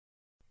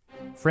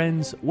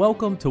Friends,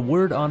 welcome to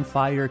Word on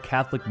Fire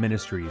Catholic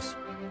Ministries.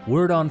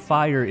 Word on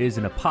Fire is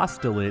an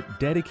apostolate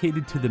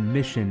dedicated to the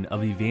mission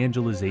of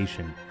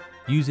evangelization,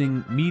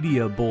 using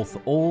media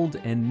both old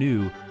and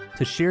new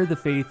to share the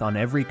faith on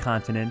every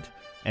continent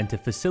and to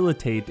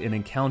facilitate an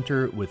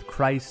encounter with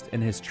Christ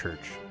and His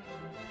Church.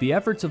 The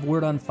efforts of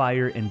Word on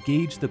Fire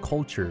engage the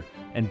culture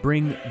and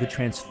bring the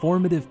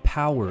transformative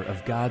power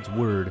of God's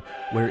Word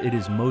where it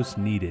is most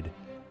needed.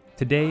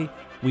 Today,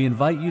 we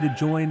invite you to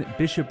join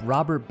Bishop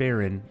Robert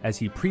Barron as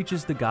he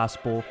preaches the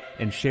gospel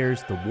and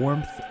shares the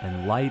warmth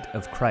and light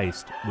of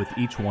Christ with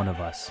each one of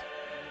us.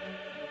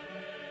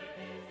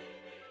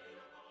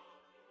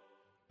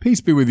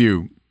 Peace be with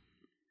you.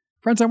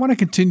 Friends, I want to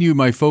continue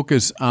my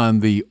focus on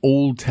the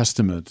Old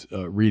Testament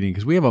reading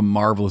because we have a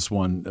marvelous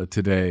one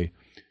today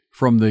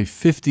from the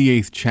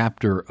 58th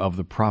chapter of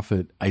the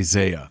prophet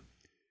Isaiah.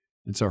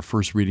 It's our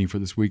first reading for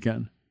this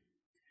weekend.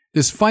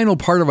 This final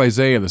part of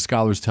Isaiah, the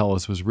scholars tell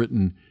us, was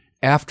written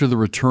after the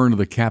return of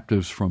the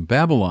captives from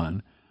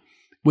Babylon,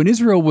 when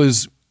Israel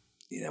was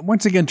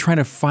once again trying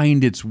to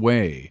find its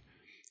way.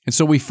 And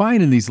so we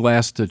find in these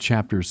last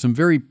chapters some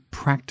very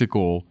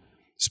practical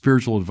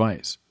spiritual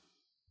advice.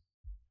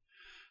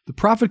 The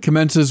prophet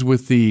commences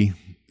with the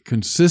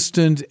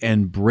consistent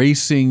and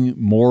bracing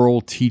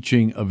moral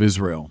teaching of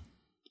Israel.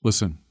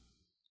 Listen.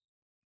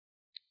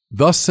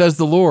 Thus says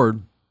the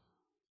Lord,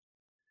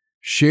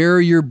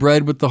 share your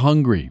bread with the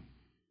hungry,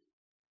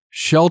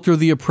 shelter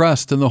the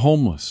oppressed and the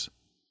homeless,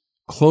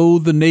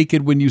 clothe the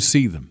naked when you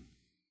see them.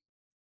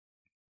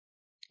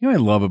 You know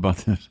what I love about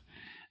this?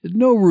 There's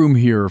no room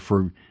here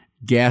for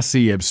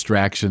gassy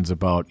abstractions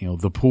about,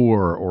 the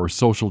poor or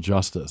social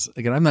justice.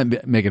 Again, I'm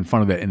not making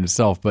fun of that in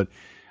itself, but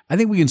I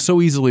think we can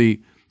so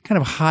easily kind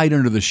of hide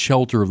under the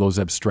shelter of those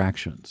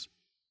abstractions.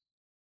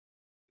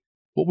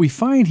 What we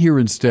find here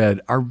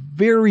instead are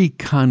very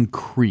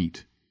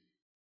concrete,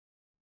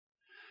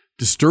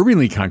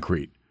 disturbingly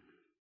concrete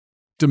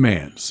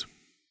demands.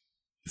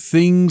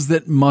 Things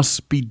that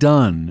must be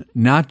done,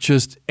 not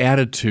just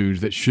attitudes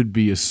that should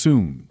be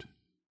assumed.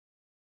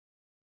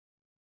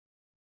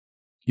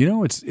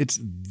 It's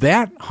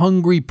that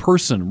hungry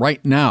person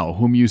right now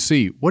whom you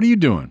see. What are you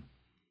doing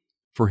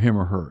for him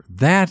or her?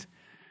 That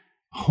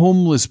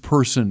homeless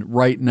person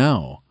right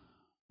now,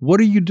 what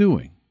are you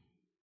doing?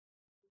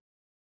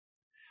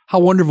 How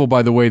wonderful,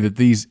 by the way, that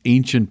these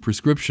ancient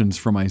prescriptions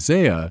from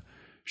Isaiah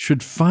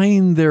should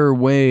find their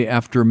way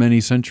after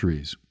many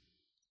centuries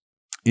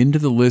into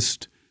the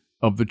list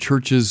of the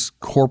church's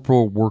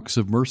corporal works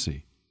of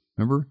mercy.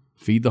 Remember?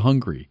 Feed the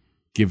hungry,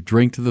 give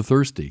drink to the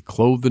thirsty,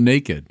 clothe the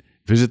naked,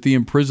 visit the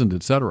imprisoned,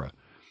 etc.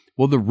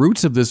 Well, the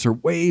roots of this are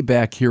way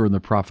back here in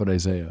the prophet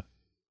Isaiah.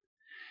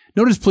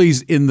 Notice,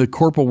 please, in the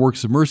corporal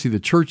works of mercy, the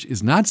church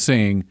is not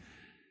saying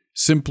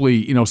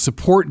simply,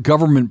 support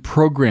government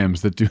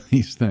programs that do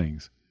these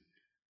things,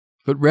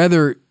 but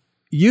rather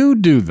you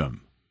do them.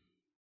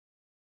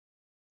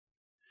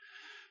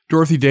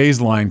 Dorothy Day's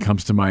line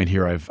comes to mind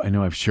here. I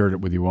know I've shared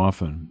it with you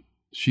often.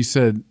 She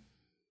said,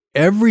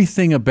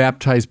 everything a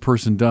baptized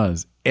person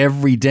does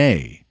every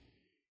day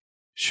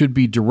should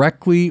be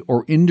directly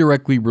or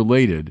indirectly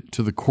related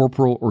to the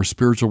corporal or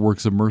spiritual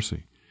works of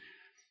mercy.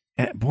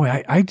 And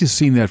boy, I've just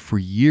seen that for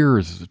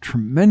years as a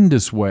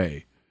tremendous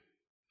way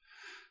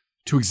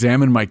to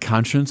examine my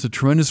conscience, a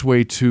tremendous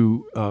way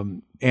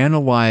to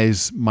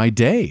analyze my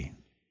day.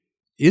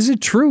 Is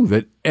it true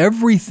that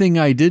everything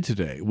I did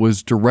today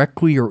was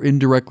directly or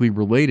indirectly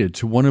related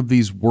to one of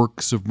these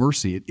works of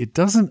mercy? It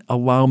doesn't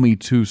allow me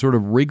to sort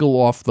of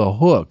wriggle off the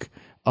hook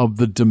of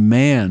the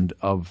demand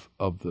of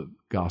the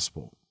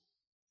gospel.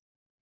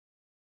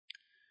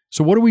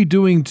 So what are we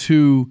doing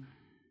to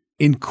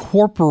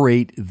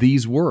incorporate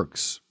these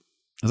works?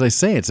 As I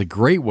say, it's a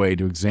great way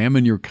to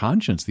examine your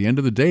conscience. At the end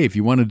of the day, if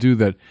you want to do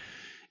that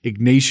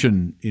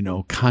Ignatian,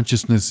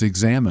 consciousness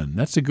examine,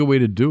 that's a good way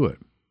to do it.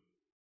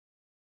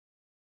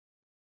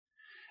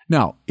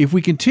 Now, if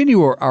we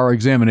continue our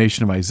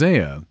examination of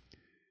Isaiah,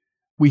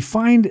 we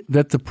find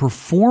that the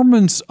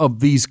performance of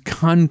these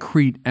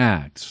concrete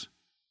acts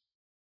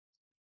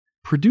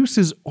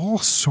produces all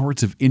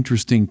sorts of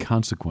interesting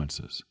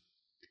consequences.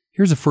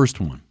 Here's the first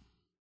one.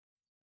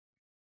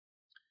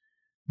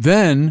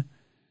 Then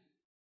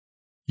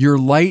your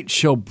light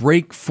shall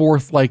break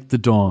forth like the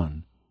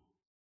dawn.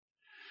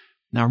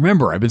 Now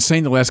remember, I've been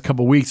saying the last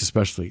couple of weeks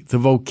especially, the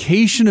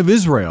vocation of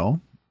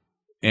Israel,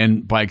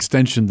 and by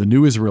extension, the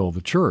new Israel of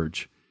the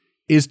church,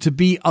 is to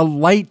be a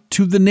light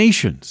to the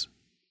nations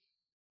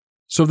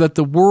so that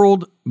the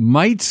world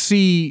might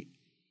see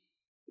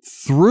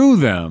through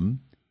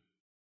them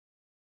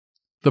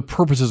the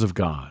purposes of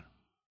God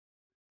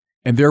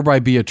and thereby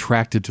be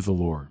attracted to the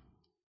Lord.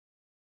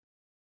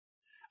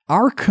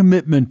 Our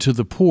commitment to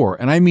the poor,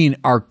 and I mean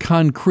our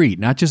concrete,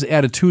 not just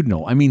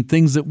attitudinal, I mean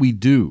things that we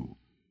do,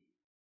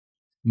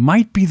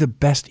 might be the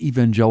best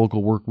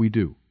evangelical work we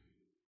do.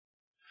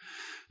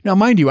 Now,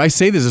 mind you, I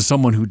say this as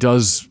someone who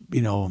does,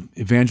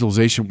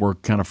 evangelization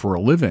work kind of for a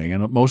living,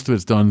 and most of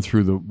it's done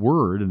through the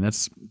Word, and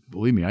that's,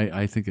 believe me,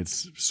 I think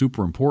it's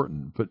super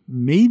important. But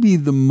maybe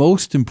the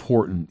most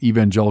important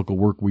evangelical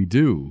work we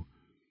do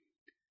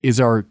is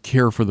our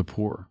care for the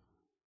poor.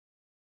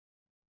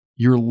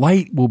 Your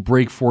light will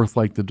break forth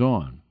like the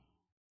dawn.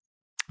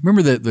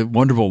 Remember the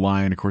wonderful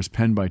line, of course,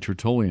 penned by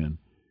Tertullian.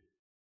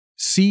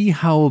 See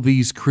how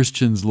these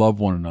Christians love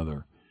one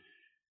another.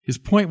 His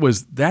point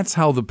was that's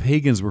how the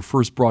pagans were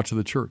first brought to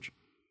the church.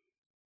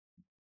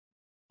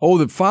 Oh,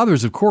 the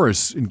fathers, of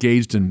course,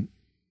 engaged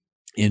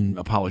in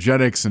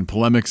apologetics and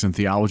polemics and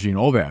theology and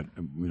all that,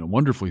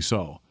 wonderfully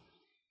so.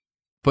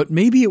 But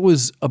maybe it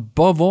was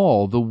above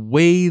all the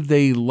way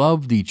they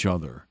loved each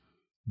other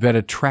that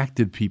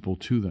attracted people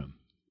to them.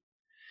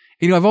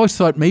 I've always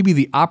thought maybe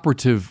the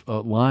operative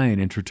line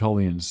in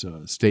Tertullian's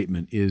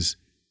statement is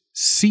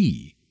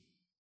see.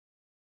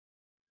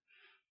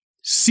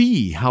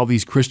 See how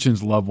these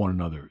Christians love one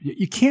another.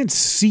 You can't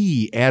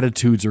see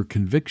attitudes or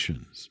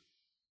convictions,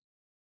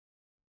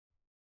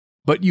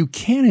 but you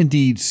can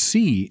indeed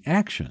see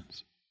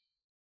actions.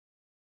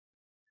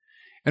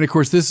 And of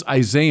course, this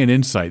Isaiah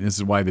insight, and this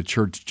is why the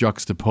church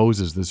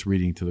juxtaposes this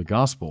reading to the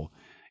gospel,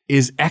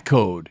 is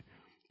echoed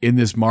in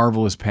this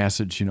marvelous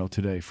passage,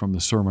 today from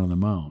the Sermon on the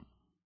Mount.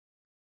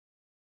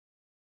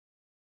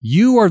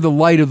 You are the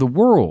light of the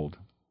world,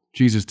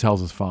 Jesus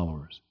tells his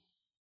followers.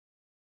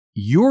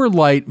 Your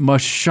light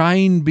must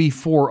shine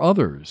before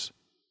others,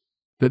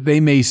 that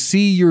they may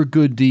see your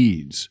good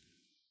deeds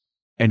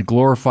and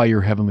glorify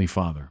your heavenly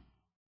Father.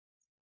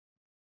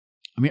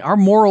 Our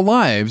moral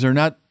lives are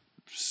not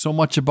so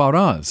much about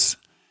us.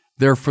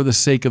 They're for the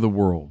sake of the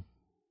world,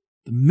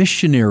 the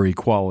missionary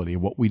quality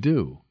of what we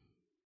do.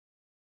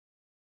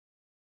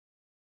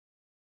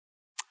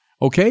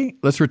 Okay,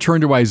 let's return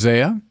to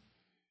Isaiah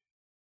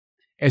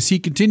as he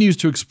continues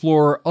to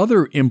explore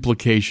other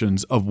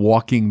implications of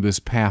walking this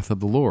path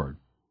of the Lord.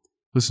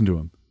 Listen to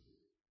him.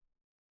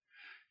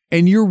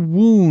 And your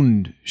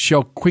wound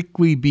shall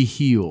quickly be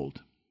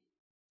healed.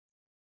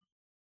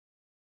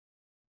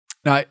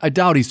 Now, I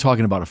doubt he's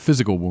talking about a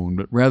physical wound,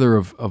 but rather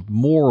of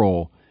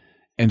moral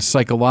and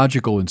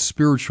psychological and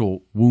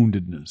spiritual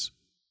woundedness.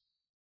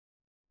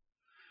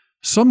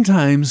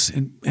 Sometimes,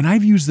 and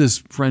I've used this,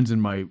 friends, in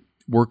my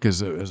work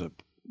as a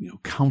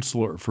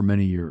counselor for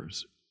many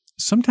years,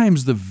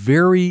 sometimes the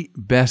very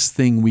best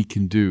thing we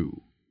can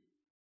do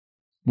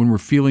when we're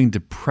feeling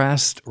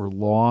depressed or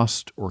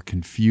lost or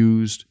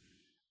confused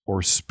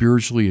or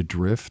spiritually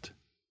adrift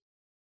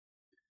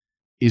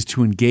is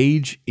to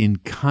engage in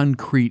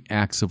concrete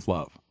acts of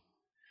love.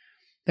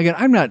 Again,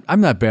 I'm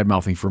not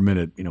bad-mouthing for a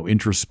minute,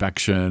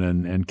 introspection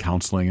and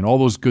counseling and all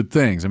those good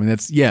things.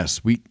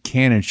 Yes, we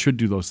can and should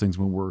do those things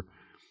when we're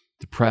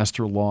depressed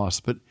or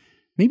lost, but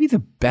maybe the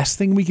best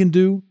thing we can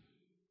do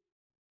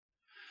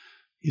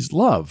is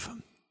love.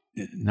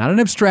 Not an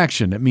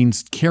abstraction. That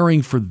means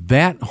caring for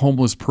that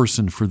homeless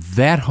person, for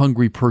that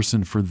hungry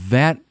person, for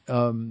that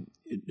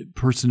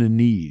person in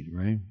need,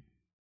 right?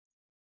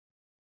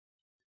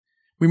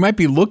 We might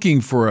be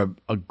looking for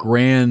a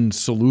grand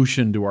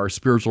solution to our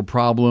spiritual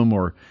problem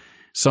or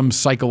some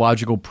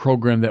psychological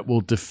program that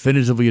will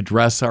definitively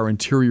address our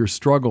interior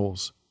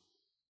struggles.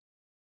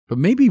 But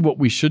maybe what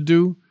we should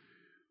do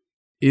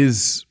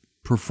is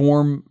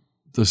perform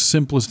the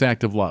simplest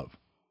act of love.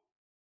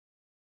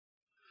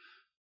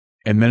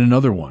 And then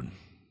another one.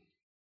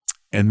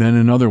 And then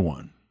another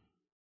one.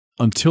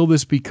 Until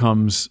this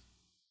becomes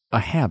a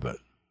habit.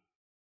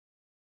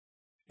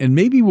 And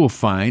maybe we'll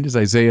find, as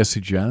Isaiah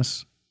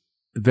suggests,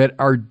 that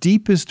our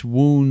deepest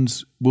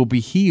wounds will be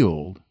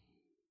healed,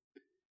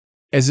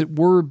 as it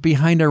were,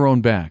 behind our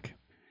own back.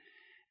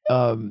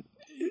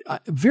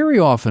 Very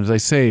often, as I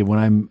say,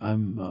 when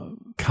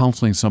I'm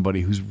counseling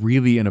somebody who's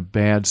really in a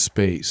bad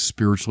space,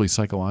 spiritually,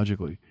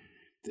 psychologically,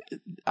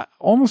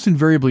 almost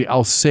invariably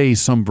I'll say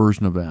some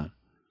version of that.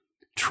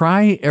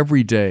 Try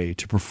every day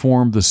to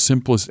perform the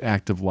simplest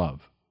act of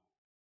love.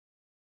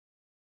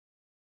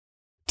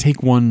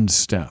 Take one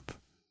step,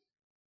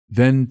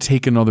 then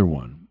take another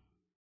one.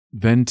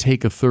 Then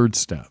take a third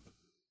step.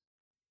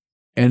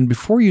 And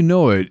before you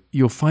know it,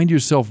 you'll find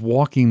yourself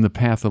walking the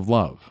path of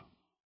love.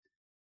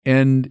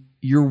 And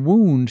your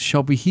wound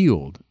shall be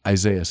healed,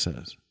 Isaiah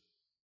says.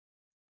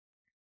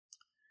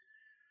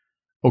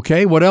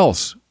 Okay, what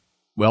else?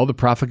 Well, the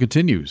prophet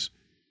continues.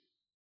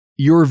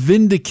 Your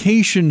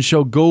vindication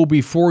shall go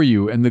before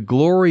you, and the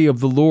glory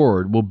of the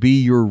Lord will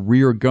be your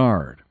rear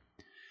guard.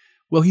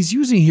 Well, he's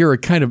using here a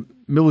kind of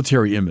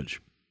military image.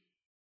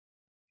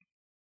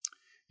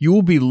 You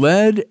will be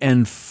led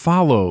and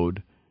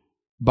followed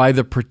by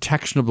the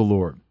protection of the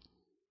Lord.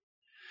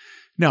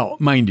 Now,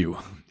 mind you,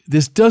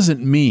 this doesn't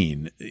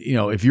mean,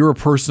 if you're a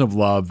person of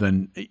love,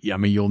 then,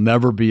 you'll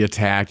never be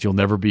attacked, you'll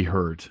never be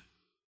hurt.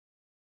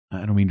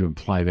 I don't mean to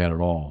imply that at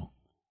all.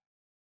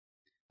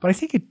 But I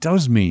think it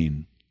does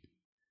mean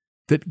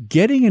that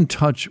getting in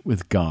touch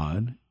with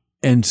God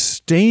and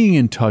staying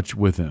in touch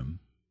with Him,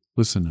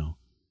 listen now,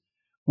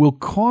 will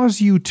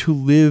cause you to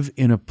live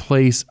in a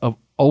place of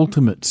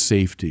ultimate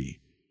safety,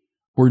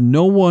 where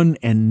no one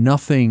and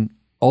nothing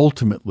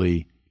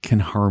ultimately can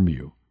harm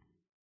you.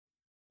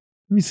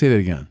 Let me say that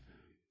again.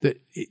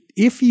 That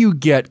if you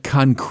get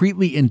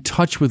concretely in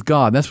touch with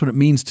God, that's what it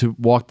means to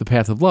walk the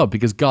path of love,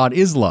 because God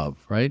is love,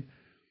 right?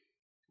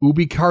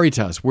 Ubi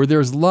caritas, where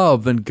there's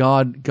love, then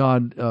God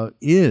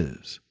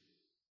is.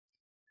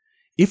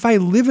 If I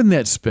live in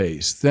that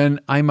space, then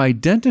I'm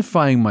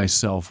identifying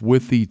myself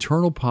with the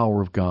eternal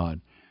power of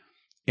God,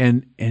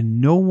 and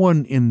no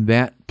one in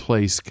that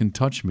place can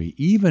touch me,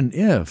 even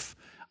if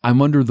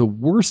I'm under the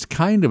worst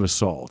kind of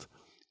assault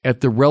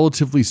at the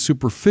relatively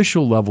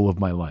superficial level of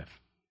my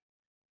life.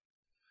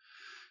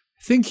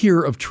 Think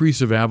here of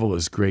Teresa of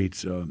Avila's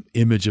great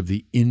image of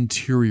the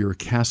interior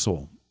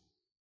castle.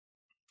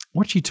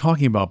 What's she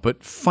talking about?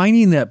 But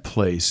finding that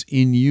place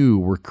in you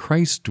where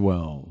Christ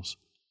dwells.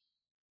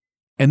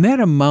 And that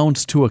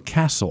amounts to a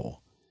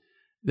castle.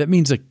 That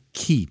means a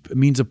keep. It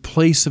means a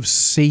place of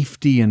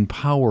safety and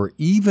power,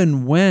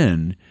 even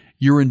when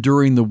you're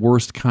enduring the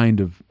worst kind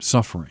of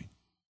suffering.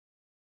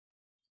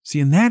 See,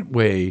 in that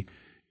way,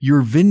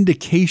 your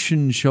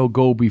vindication shall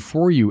go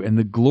before you, and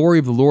the glory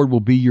of the Lord will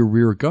be your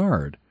rear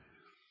guard.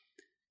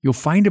 You'll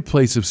find a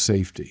place of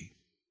safety,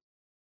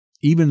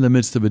 even in the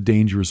midst of a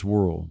dangerous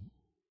world.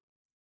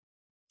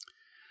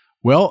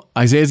 Well,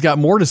 Isaiah's got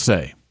more to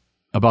say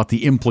about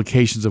the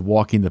implications of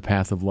walking the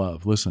path of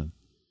love. Listen.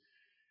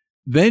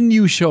 Then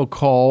you shall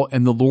call,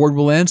 and the Lord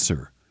will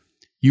answer.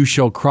 You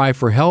shall cry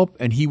for help,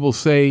 and he will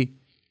say,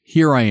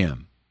 here I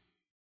am.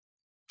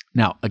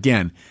 Now,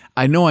 again,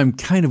 I know I'm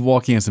kind of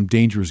walking on some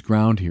dangerous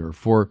ground here,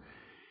 for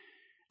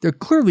there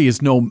clearly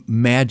is no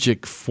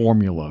magic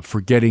formula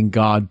for getting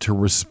God to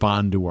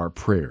respond to our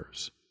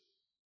prayers.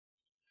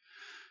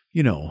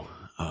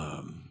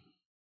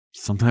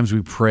 Sometimes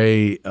we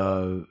pray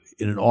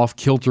in an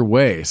off-kilter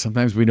way.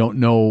 Sometimes we don't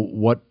know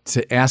what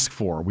to ask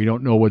for. We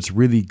don't know what's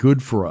really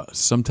good for us.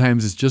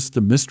 Sometimes it's just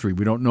a mystery.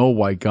 We don't know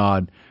why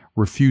God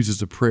refuses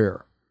a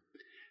prayer.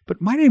 But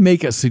might I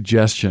make a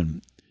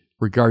suggestion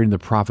regarding the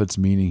prophet's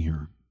meaning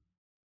here?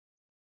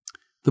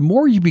 The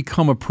more you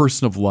become a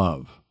person of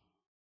love,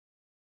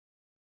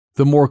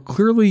 the more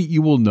clearly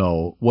you will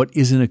know what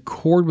is in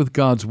accord with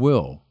God's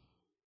will.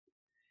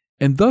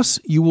 And thus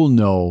you will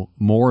know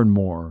more and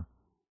more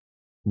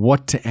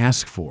what to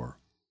ask for.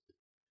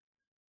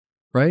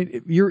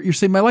 Right? You're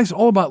saying, my life's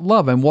all about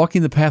love. I'm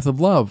walking the path of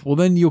love. Well,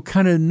 then you'll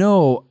kind of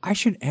know I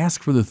should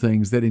ask for the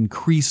things that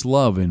increase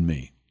love in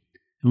me.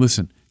 And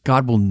listen,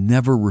 God will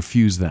never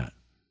refuse that.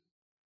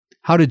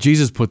 How did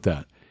Jesus put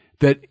that?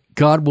 That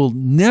God will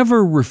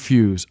never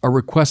refuse a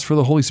request for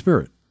the Holy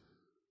Spirit.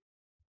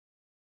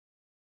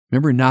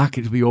 Remember, knock,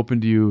 it will be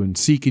open to you, and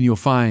seek and you'll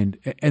find.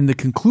 And the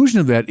conclusion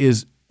of that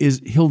is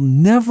he'll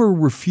never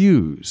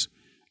refuse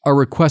a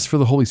request for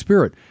the Holy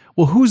Spirit.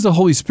 Well, who's the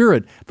Holy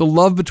Spirit? The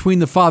love between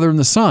the Father and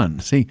the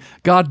Son. See,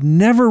 God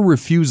never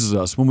refuses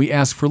us when we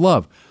ask for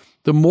love.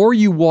 The more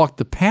you walk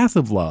the path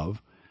of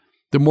love,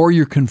 the more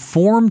you're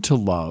conformed to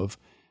love,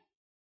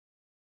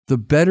 the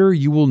better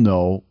you will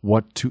know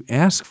what to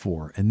ask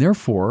for. And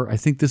therefore, I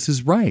think this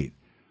is right.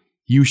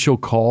 You shall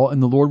call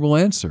and the Lord will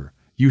answer.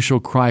 You shall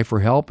cry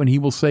for help and he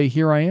will say,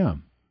 here I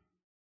am.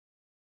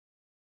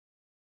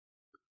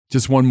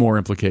 Just one more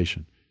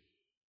implication.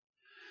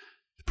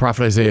 The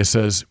prophet Isaiah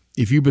says,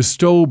 if you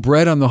bestow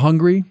bread on the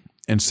hungry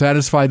and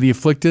satisfy the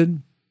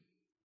afflicted,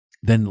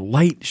 then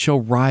light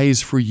shall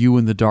rise for you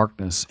in the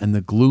darkness, and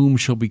the gloom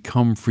shall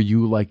become for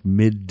you like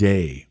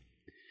midday.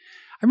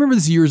 I remember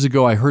this years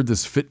ago, I heard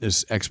this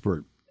fitness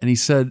expert, and he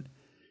said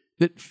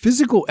that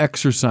physical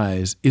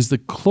exercise is the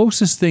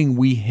closest thing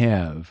we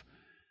have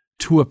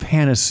to a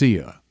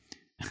panacea.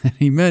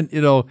 He meant,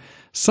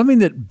 something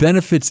that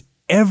benefits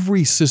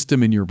every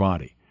system in your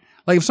body.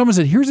 Like if someone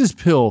said, here's this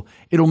pill,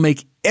 it'll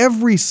make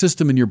every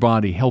system in your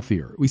body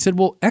healthier. We said,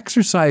 well,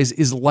 exercise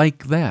is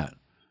like that.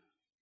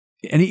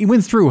 And he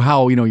went through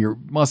how, your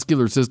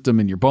muscular system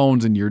and your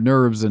bones and your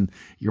nerves and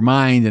your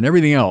mind and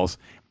everything else,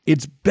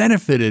 it's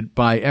benefited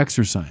by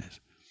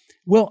exercise.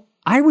 Well,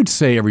 I would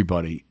say,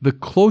 everybody, the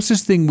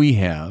closest thing we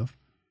have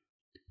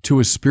to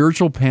a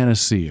spiritual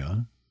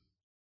panacea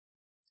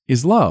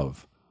is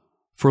love.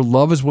 For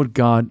love is what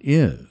God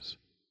is.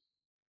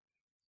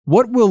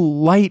 What will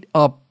light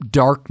up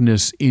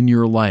darkness in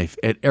your life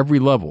at every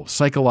level,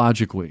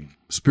 psychologically,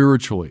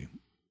 spiritually,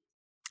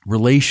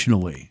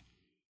 relationally?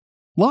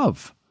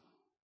 Love.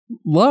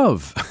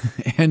 Love.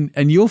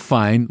 And you'll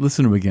find,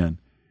 listen to him again,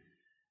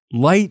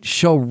 light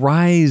shall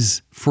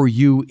rise for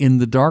you in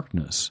the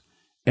darkness,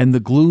 and the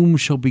gloom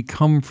shall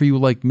become for you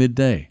like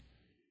midday.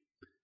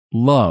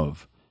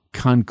 Love.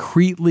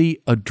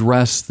 Concretely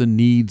address the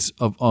needs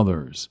of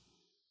others.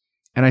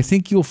 And I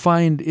think you'll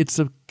find it's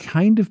a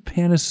kind of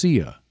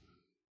panacea.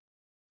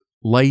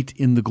 Light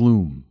in the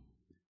gloom.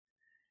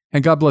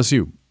 And God bless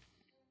you.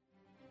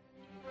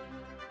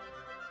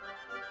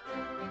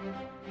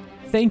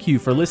 Thank you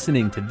for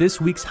listening to this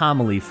week's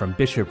homily from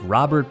Bishop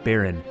Robert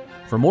Barron.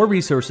 For more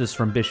resources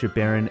from Bishop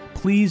Barron,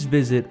 please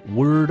visit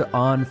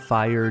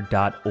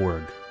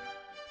wordonfire.org.